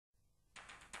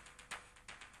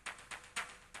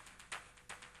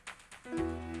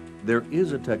There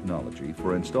is a technology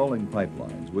for installing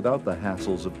pipelines without the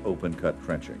hassles of open-cut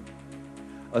trenching.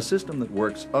 A system that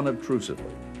works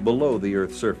unobtrusively, below the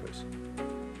Earth's surface.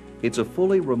 It's a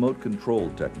fully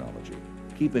remote-controlled technology,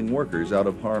 keeping workers out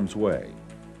of harm's way,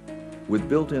 with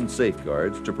built-in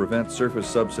safeguards to prevent surface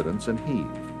subsidence and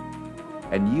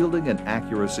heave, and yielding an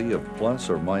accuracy of plus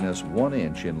or minus 1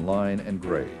 inch in line and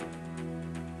grade.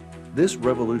 This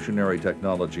revolutionary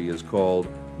technology is called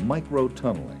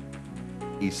microtunnelling.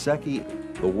 Iseki,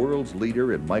 the world's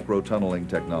leader in microtunneling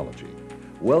technology,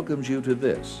 welcomes you to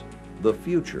this, the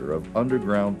future of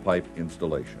underground pipe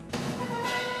installation.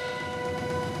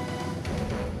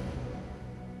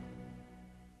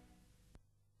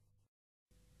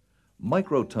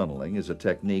 Microtunneling is a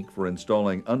technique for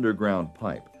installing underground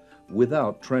pipe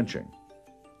without trenching.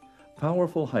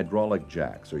 Powerful hydraulic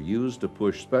jacks are used to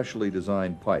push specially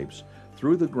designed pipes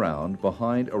through the ground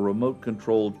behind a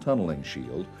remote-controlled tunneling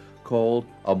shield called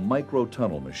a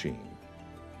microtunnel machine.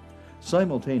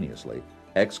 Simultaneously,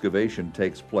 excavation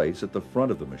takes place at the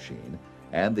front of the machine,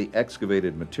 and the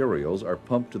excavated materials are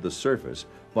pumped to the surface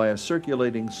by a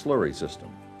circulating slurry system.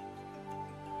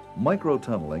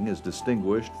 Microtunneling is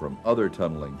distinguished from other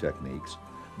tunneling techniques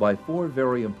by 4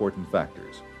 very important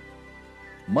factors.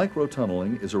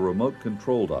 Microtunneling is a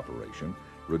remote-controlled operation,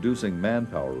 reducing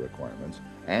manpower requirements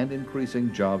and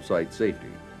increasing job site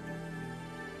safety.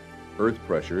 Earth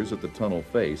pressures at the tunnel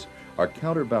face are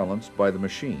counterbalanced by the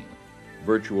machine,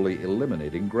 virtually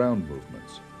eliminating ground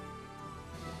movements.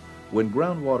 When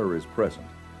groundwater is present,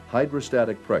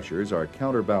 hydrostatic pressures are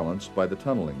counterbalanced by the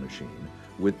tunneling machine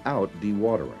without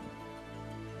dewatering.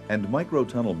 And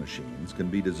microtunnel machines can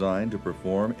be designed to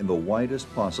perform in the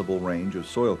widest possible range of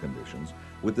soil conditions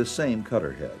with the same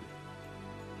cutter head.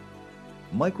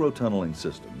 Microtunneling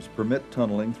systems permit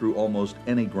tunneling through almost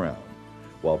any ground,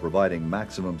 while providing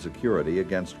maximum security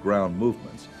against ground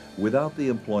movements without the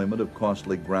employment of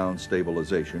costly ground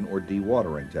stabilization or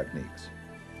dewatering techniques.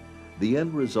 The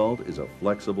end result is a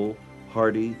flexible,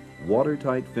 hardy,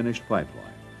 watertight finished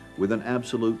pipeline with an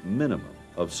absolute minimum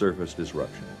of surface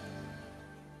disruption.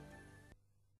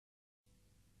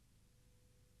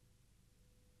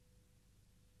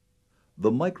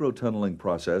 The microtunneling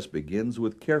process begins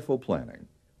with careful planning.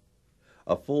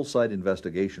 A full site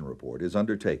investigation report is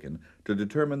undertaken to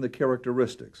determine the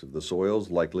characteristics of the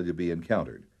soils likely to be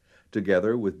encountered,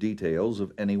 together with details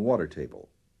of any water table.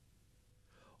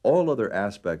 All other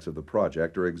aspects of the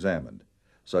project are examined,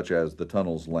 such as the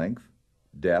tunnel's length,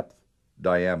 depth,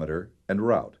 diameter, and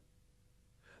route,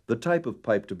 the type of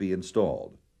pipe to be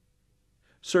installed,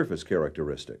 surface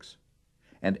characteristics,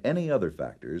 and any other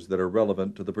factors that are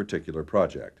relevant to the particular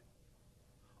project.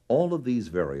 All of these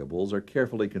variables are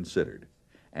carefully considered,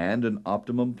 and an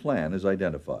optimum plan is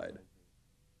identified.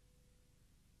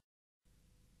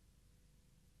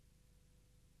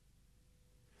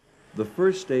 The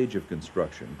first stage of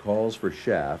construction calls for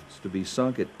shafts to be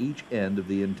sunk at each end of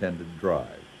the intended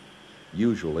drive,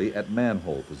 usually at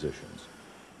manhole positions.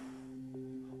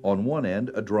 On one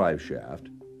end, a drive shaft,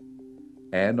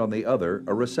 and on the other,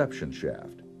 a reception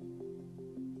shaft.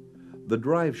 The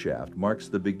drive shaft marks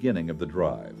the beginning of the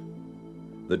drive.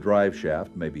 The drive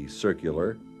shaft may be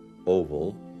circular,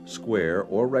 oval, square,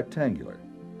 or rectangular,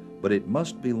 but it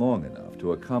must be long enough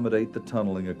to accommodate the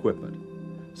tunneling equipment,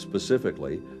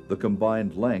 specifically the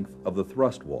combined length of the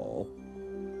thrust wall,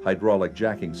 hydraulic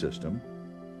jacking system,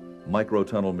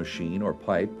 microtunnel machine or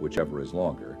pipe, whichever is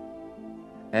longer,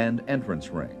 and entrance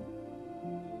ring.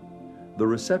 The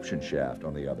reception shaft,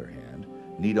 on the other hand,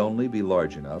 need only be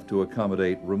large enough to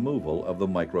accommodate removal of the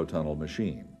microtunnel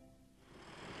machine.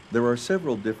 There are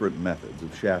several different methods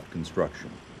of shaft construction,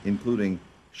 including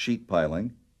sheet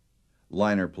piling,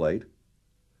 liner plate,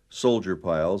 soldier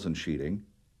piles and sheeting,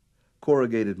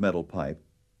 corrugated metal pipe,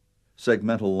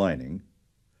 segmental lining,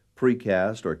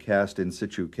 precast or cast in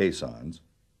situ caissons,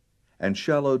 and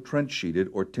shallow trench-sheeted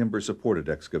or timber-supported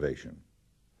excavation.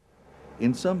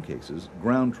 In some cases,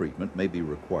 ground treatment may be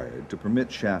required to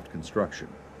permit shaft construction.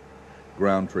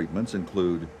 Ground treatments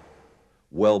include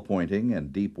well pointing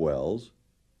and deep wells,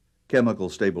 chemical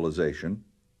stabilization,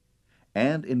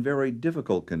 and in very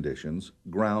difficult conditions,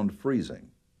 ground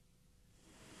freezing.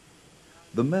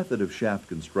 The method of shaft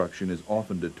construction is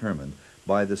often determined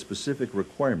by the specific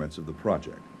requirements of the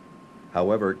project.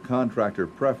 However, contractor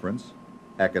preference,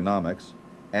 economics,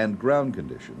 and ground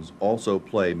conditions also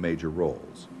play major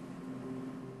roles.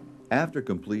 After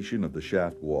completion of the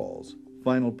shaft walls,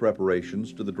 final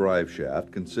preparations to the drive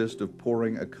shaft consist of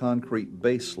pouring a concrete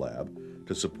base slab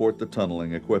to support the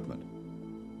tunneling equipment,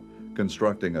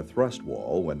 constructing a thrust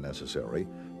wall when necessary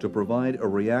to provide a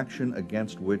reaction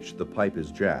against which the pipe is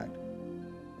jacked,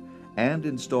 and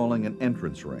installing an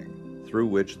entrance ring through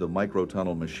which the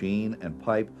microtunnel machine and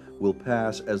pipe will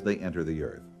pass as they enter the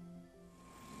earth.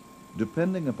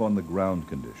 Depending upon the ground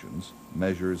conditions,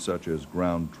 measures such as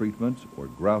ground treatment or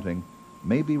grouting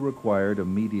may be required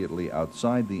immediately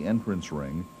outside the entrance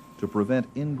ring to prevent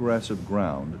ingress of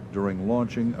ground during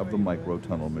launching of the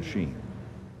microtunnel machine.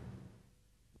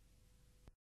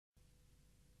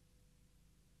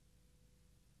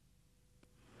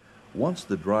 Once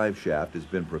the drive shaft has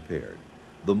been prepared,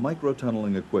 the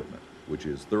microtunneling equipment, which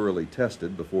is thoroughly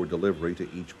tested before delivery to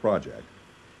each project,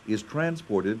 is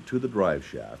transported to the drive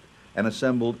shaft and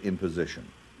assembled in position.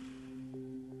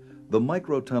 The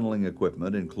microtunneling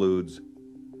equipment includes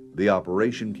the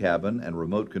operation cabin and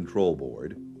remote control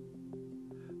board,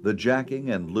 the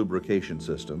jacking and lubrication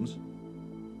systems,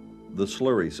 the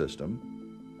slurry system,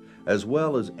 as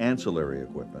well as ancillary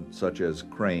equipment such as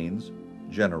cranes,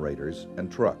 generators,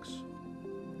 and trucks.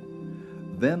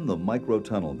 Then the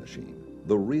microtunnel machine,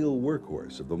 the real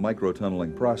workhorse of the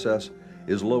microtunneling process,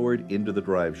 is lowered into the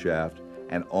drive shaft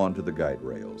and onto the guide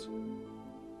rails.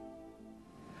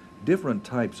 Different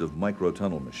types of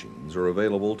microtunnel machines are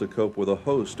available to cope with a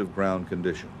host of ground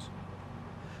conditions.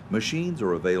 Machines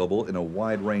are available in a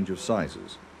wide range of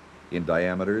sizes, in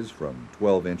diameters from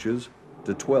 12 inches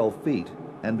to 12 feet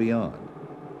and beyond.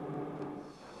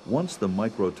 Once the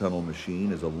microtunnel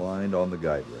machine is aligned on the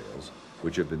guide rails,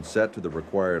 which have been set to the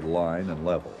required line and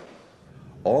level,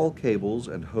 all cables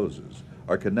and hoses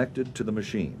are connected to the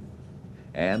machine,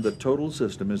 and the total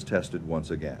system is tested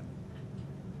once again.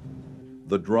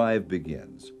 The drive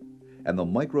begins, and the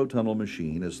microtunnel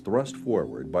machine is thrust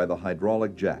forward by the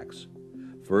hydraulic jacks,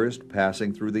 first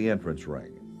passing through the entrance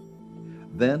ring,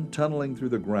 then tunneling through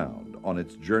the ground on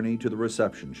its journey to the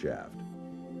reception shaft.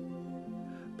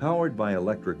 Powered by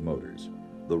electric motors,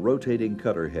 the rotating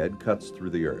cutter head cuts through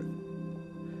the earth.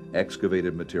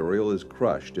 Excavated material is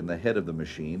crushed in the head of the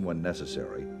machine when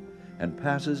necessary and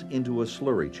passes into a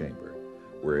slurry chamber,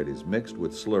 where it is mixed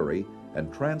with slurry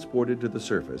and transported to the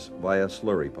surface via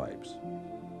slurry pipes.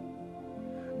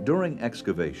 During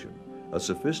excavation, a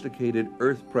sophisticated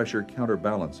earth pressure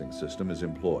counterbalancing system is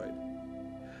employed.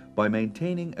 By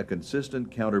maintaining a consistent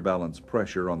counterbalance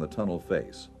pressure on the tunnel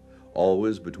face,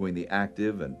 always between the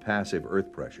active and passive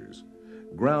earth pressures,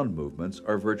 ground movements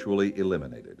are virtually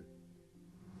eliminated.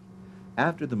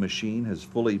 After the machine has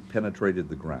fully penetrated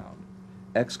the ground,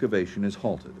 excavation is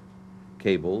halted,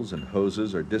 cables and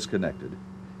hoses are disconnected,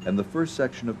 and the first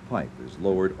section of pipe is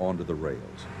lowered onto the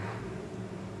rails.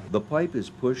 The pipe is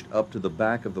pushed up to the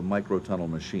back of the microtunnel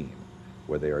machine,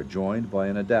 where they are joined by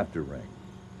an adapter ring,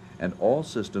 and all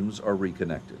systems are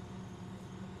reconnected.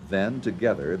 Then,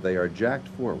 together, they are jacked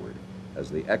forward as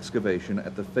the excavation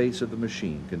at the face of the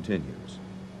machine continues.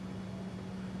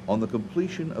 On the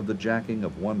completion of the jacking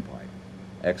of one pipe,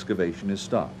 excavation is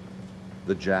stopped.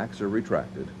 The jacks are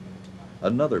retracted.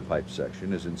 Another pipe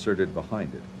section is inserted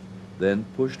behind it, then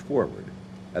pushed forward,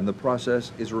 and the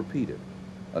process is repeated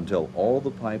until all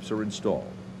the pipes are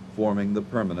installed, forming the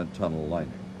permanent tunnel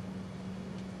lining.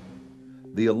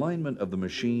 The alignment of the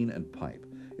machine and pipe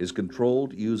is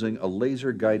controlled using a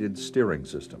laser-guided steering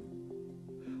system.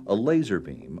 A laser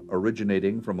beam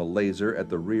originating from a laser at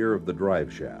the rear of the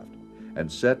drive shaft and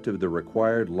set to the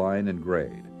required line and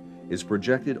grade is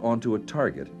projected onto a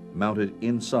target mounted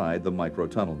inside the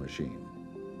microtunnel machine.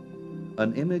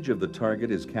 An image of the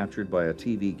target is captured by a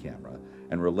TV camera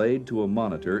and relayed to a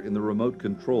monitor in the remote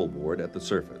control board at the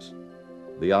surface.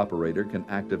 The operator can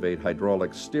activate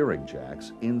hydraulic steering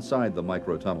jacks inside the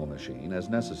microtunnel machine as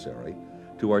necessary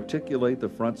to articulate the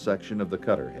front section of the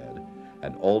cutter head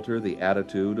and alter the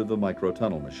attitude of the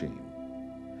microtunnel machine.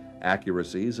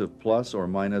 Accuracies of plus or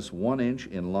minus 1 inch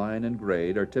in line and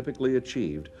grade are typically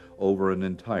achieved over an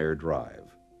entire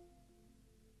drive.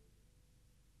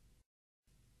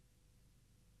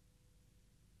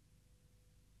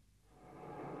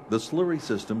 The slurry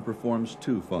system performs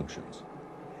two functions.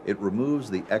 It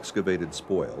removes the excavated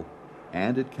spoil,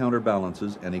 and it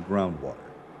counterbalances any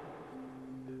groundwater.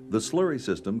 The slurry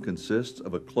system consists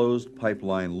of a closed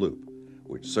pipeline loop,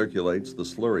 which circulates the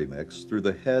slurry mix through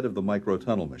the head of the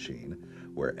microtunnel machine,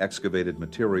 where excavated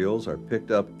materials are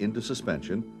picked up into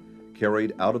suspension,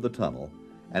 carried out of the tunnel,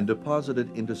 and deposited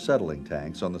into settling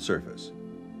tanks on the surface.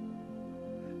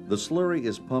 The slurry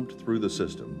is pumped through the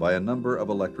system by a number of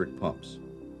electric pumps.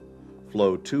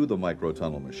 Flow to the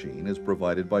microtunnel machine is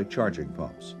provided by charging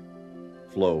pumps.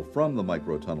 Flow from the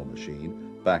microtunnel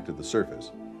machine back to the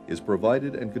surface is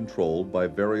provided and controlled by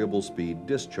variable speed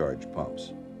discharge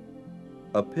pumps.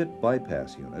 A pit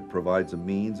bypass unit provides a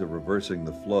means of reversing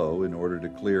the flow in order to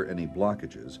clear any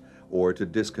blockages or to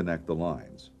disconnect the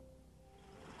lines.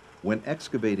 When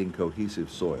excavating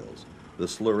cohesive soils, the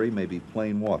slurry may be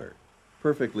plain water,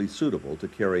 perfectly suitable to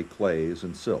carry clays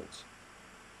and silts.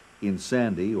 In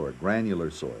sandy or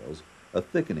granular soils, a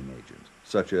thickening agent,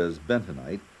 such as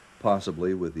bentonite,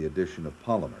 possibly with the addition of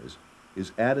polymers,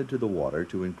 is added to the water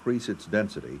to increase its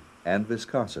density and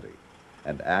viscosity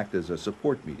and act as a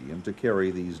support medium to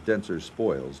carry these denser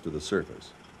spoils to the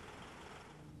surface.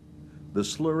 The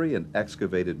slurry and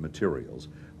excavated materials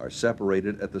are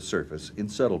separated at the surface in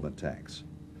settlement tanks,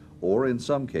 or in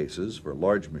some cases, for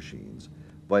large machines,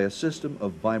 by a system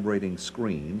of vibrating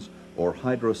screens or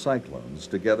hydrocyclones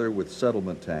together with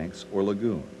settlement tanks or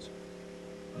lagoons.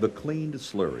 The cleaned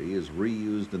slurry is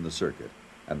reused in the circuit,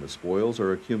 and the spoils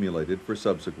are accumulated for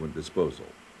subsequent disposal.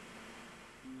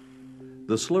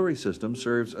 The slurry system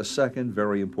serves a second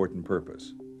very important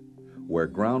purpose. Where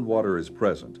groundwater is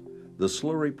present, the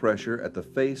slurry pressure at the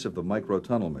face of the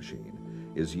microtunnel machine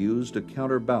is used to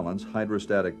counterbalance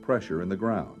hydrostatic pressure in the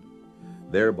ground,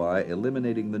 thereby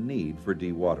eliminating the need for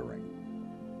dewatering.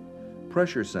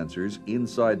 Pressure sensors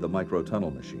inside the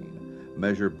microtunnel machine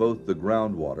measure both the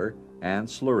groundwater and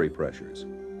slurry pressures.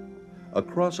 A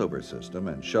crossover system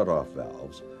and shutoff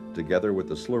valves, together with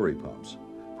the slurry pumps,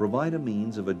 provide a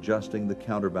means of adjusting the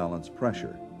counterbalance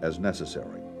pressure as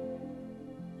necessary.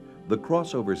 The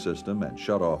crossover system and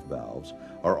shutoff valves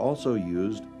are also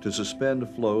used to suspend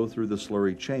flow through the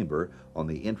slurry chamber on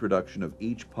the introduction of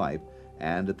each pipe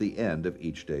and at the end of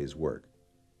each day's work.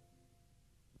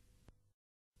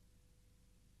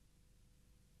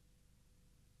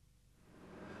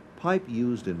 Pipe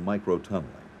used in microtunneling,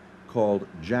 called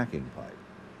jacking pipe,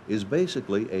 is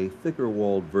basically a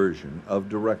thicker-walled version of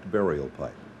direct burial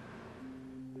pipe.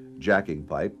 Jacking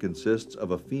pipe consists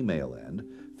of a female end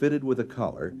fitted with a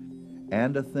collar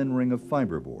and a thin ring of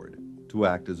fiberboard to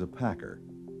act as a packer,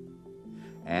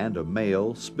 and a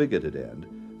male spigoted end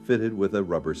fitted with a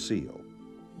rubber seal.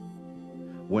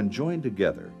 When joined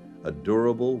together, a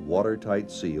durable, watertight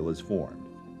seal is formed.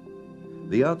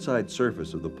 The outside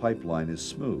surface of the pipeline is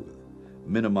smooth,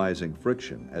 minimizing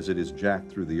friction as it is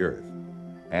jacked through the earth,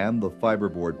 and the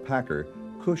fiberboard packer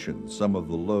cushions some of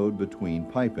the load between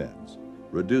pipe ends,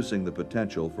 reducing the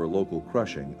potential for local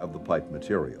crushing of the pipe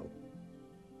material.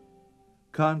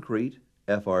 Concrete,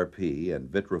 FRP, and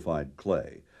vitrified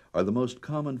clay are the most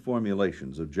common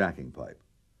formulations of jacking pipe,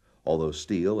 although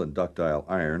steel and ductile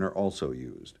iron are also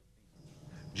used.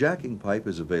 Jacking pipe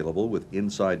is available with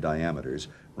inside diameters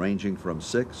ranging from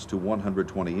 6 to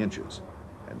 120 inches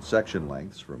and section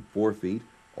lengths from 4 feet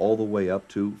all the way up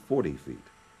to 40 feet.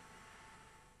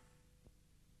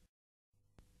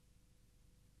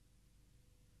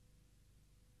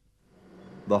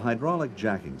 The hydraulic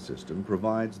jacking system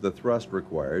provides the thrust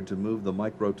required to move the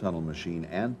microtunnel machine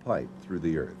and pipe through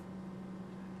the earth.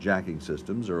 Jacking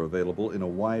systems are available in a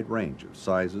wide range of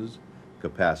sizes,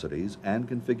 capacities, and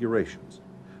configurations,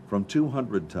 from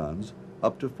 200 tons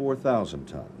up to 4,000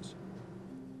 tons.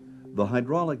 The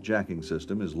hydraulic jacking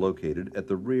system is located at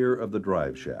the rear of the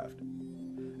drive shaft.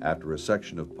 After a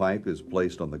section of pipe is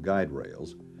placed on the guide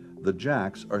rails, the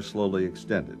jacks are slowly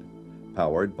extended,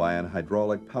 powered by an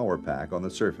hydraulic power pack on the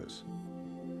surface.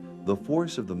 The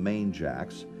force of the main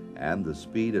jacks and the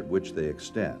speed at which they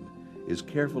extend is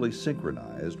carefully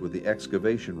synchronized with the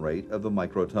excavation rate of the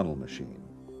microtunnel machine.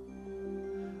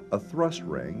 A thrust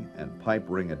ring and pipe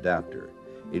ring adapter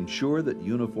ensure that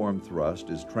uniform thrust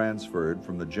is transferred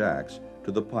from the jacks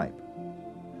to the pipe.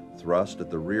 Thrust at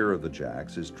the rear of the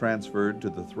jacks is transferred to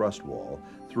the thrust wall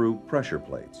through pressure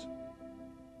plates.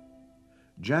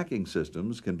 Jacking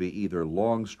systems can be either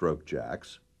long-stroke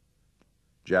jacks,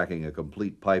 jacking a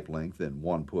complete pipe length in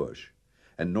one push,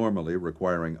 and normally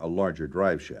requiring a larger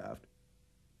drive shaft,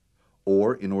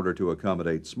 or, in order to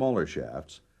accommodate smaller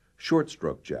shafts,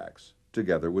 short-stroke jacks,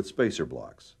 together with spacer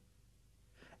blocks,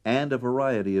 and a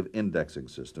variety of indexing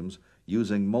systems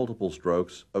using multiple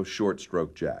strokes of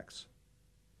short-stroke jacks.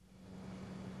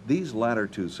 These latter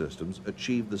two systems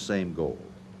achieve the same goal,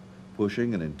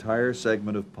 pushing an entire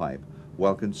segment of pipe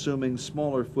while consuming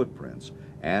smaller footprints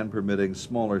and permitting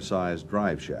smaller-sized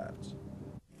drive shafts.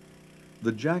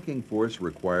 The jacking force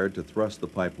required to thrust the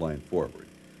pipeline forward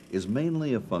is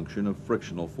mainly a function of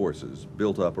frictional forces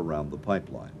built up around the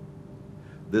pipeline.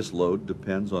 This load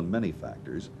depends on many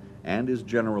factors and is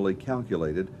generally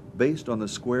calculated based on the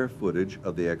square footage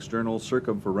of the external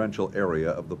circumferential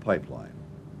area of the pipeline.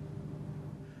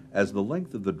 As the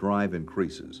length of the drive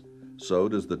increases, so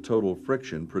does the total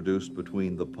friction produced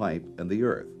between the pipe and the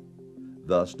earth,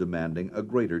 thus demanding a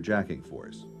greater jacking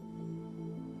force.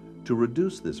 To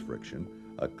reduce this friction,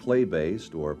 a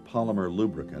clay-based or polymer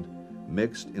lubricant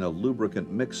mixed in a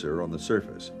lubricant mixer on the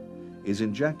surface is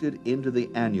injected into the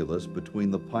annulus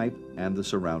between the pipe and the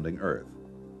surrounding earth.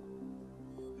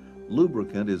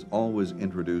 Lubricant is always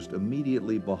introduced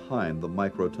immediately behind the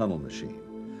microtunnel machine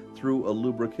through a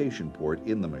lubrication port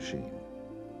in the machine.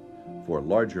 For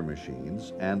larger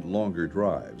machines and longer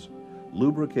drives,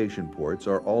 lubrication ports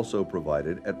are also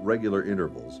provided at regular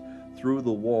intervals through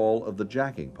the wall of the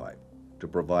jacking pipe to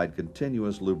provide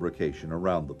continuous lubrication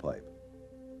around the pipe.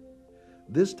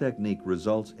 This technique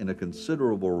results in a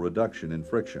considerable reduction in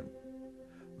friction.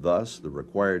 Thus, the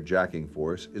required jacking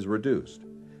force is reduced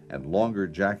and longer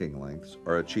jacking lengths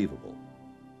are achievable.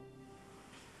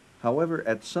 However,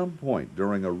 at some point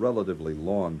during a relatively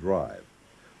long drive,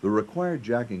 the required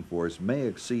jacking force may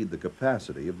exceed the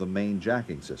capacity of the main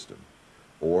jacking system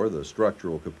or the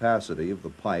structural capacity of the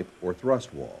pipe or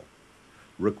thrust wall,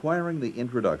 requiring the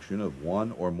introduction of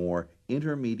one or more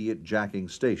intermediate jacking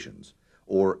stations,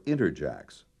 or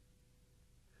interjacks.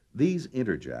 These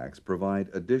interjacks provide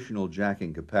additional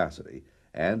jacking capacity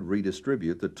and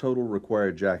redistribute the total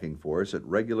required jacking force at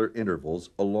regular intervals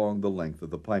along the length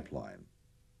of the pipeline.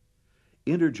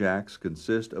 Interjacks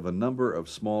consist of a number of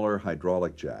smaller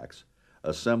hydraulic jacks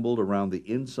assembled around the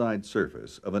inside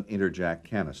surface of an interjack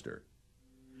canister.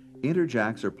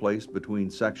 Interjacks are placed between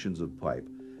sections of pipe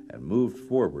and moved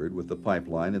forward with the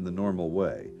pipeline in the normal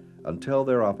way until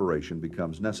their operation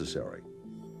becomes necessary.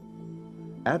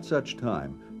 At such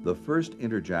time, the first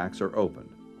interjacks are opened,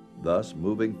 thus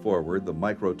moving forward the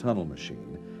microtunnel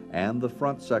machine and the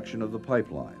front section of the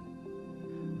pipeline.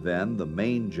 Then the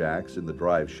main jacks in the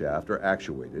drive shaft are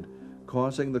actuated,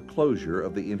 causing the closure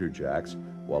of the interjacks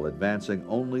while advancing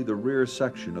only the rear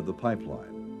section of the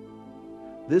pipeline.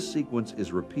 This sequence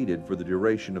is repeated for the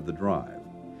duration of the drive,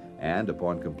 and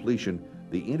upon completion,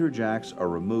 the interjacks are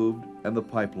removed and the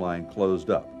pipeline closed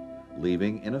up,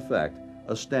 leaving, in effect,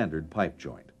 a standard pipe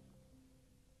joint.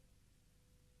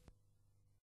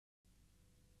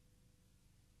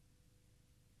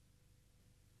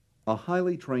 A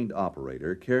highly trained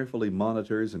operator carefully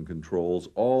monitors and controls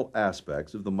all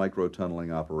aspects of the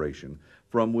microtunneling operation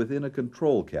from within a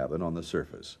control cabin on the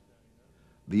surface.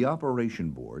 The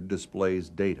operation board displays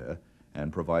data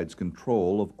and provides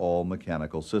control of all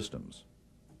mechanical systems.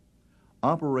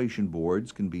 Operation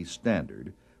boards can be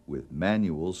standard with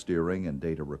manual steering and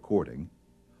data recording,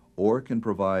 or can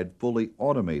provide fully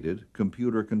automated,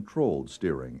 computer-controlled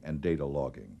steering and data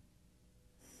logging.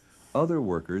 Other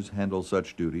workers handle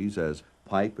such duties as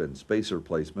pipe and spacer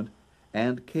placement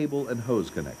and cable and hose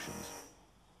connections.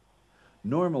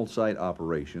 Normal site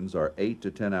operations are 8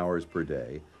 to 10 hours per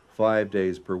day, 5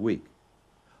 days per week.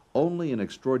 Only in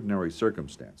extraordinary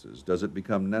circumstances does it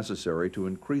become necessary to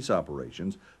increase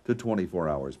operations to 24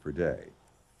 hours per day.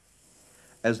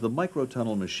 As the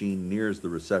microtunnel machine nears the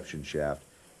reception shaft,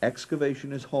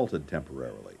 excavation is halted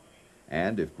temporarily,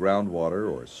 and if groundwater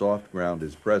or soft ground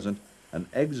is present, an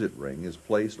exit ring is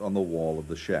placed on the wall of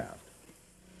the shaft.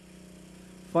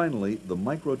 Finally, the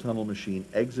microtunnel machine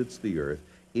exits the earth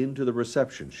into the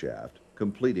reception shaft,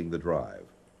 completing the drive.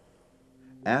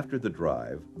 After the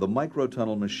drive, the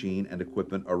microtunnel machine and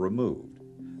equipment are removed,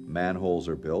 manholes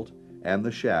are built, and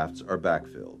the shafts are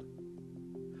backfilled.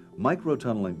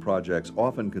 Microtunneling projects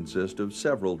often consist of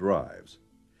several drives.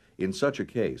 In such a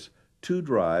case, 2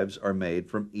 drives are made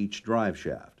from each drive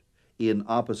shaft, in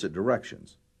opposite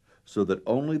directions, so that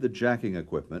only the jacking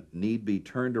equipment need be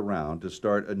turned around to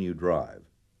start a new drive.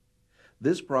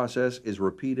 This process is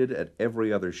repeated at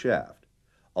every other shaft,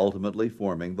 ultimately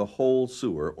forming the whole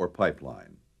sewer or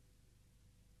pipeline.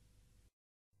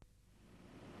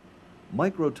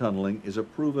 Microtunneling is a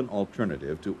proven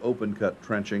alternative to open-cut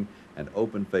trenching and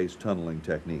open-face tunneling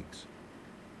techniques.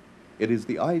 It is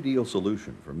the ideal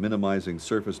solution for minimizing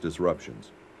surface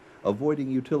disruptions,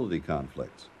 avoiding utility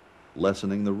conflicts,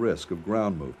 lessening the risk of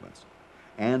ground movements,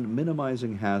 and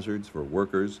minimizing hazards for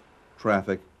workers,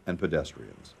 traffic, and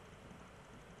pedestrians.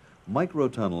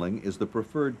 Microtunneling is the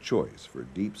preferred choice for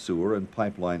deep sewer and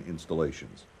pipeline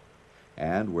installations,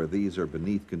 and where these are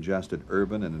beneath congested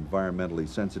urban and environmentally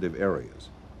sensitive areas,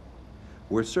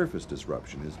 where surface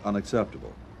disruption is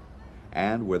unacceptable,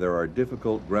 and where there are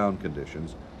difficult ground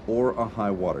conditions or a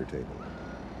high water table.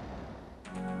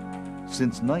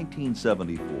 Since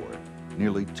 1974,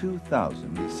 nearly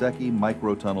 2,000 Iseki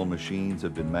microtunnel machines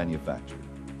have been manufactured,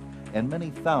 and many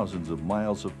thousands of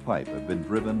miles of pipe have been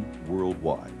driven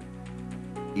worldwide.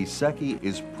 Iseki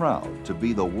is proud to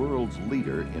be the world's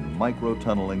leader in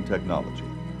microtunneling technology,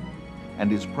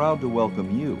 and is proud to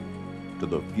welcome you to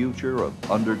the future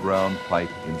of underground pipe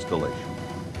installation.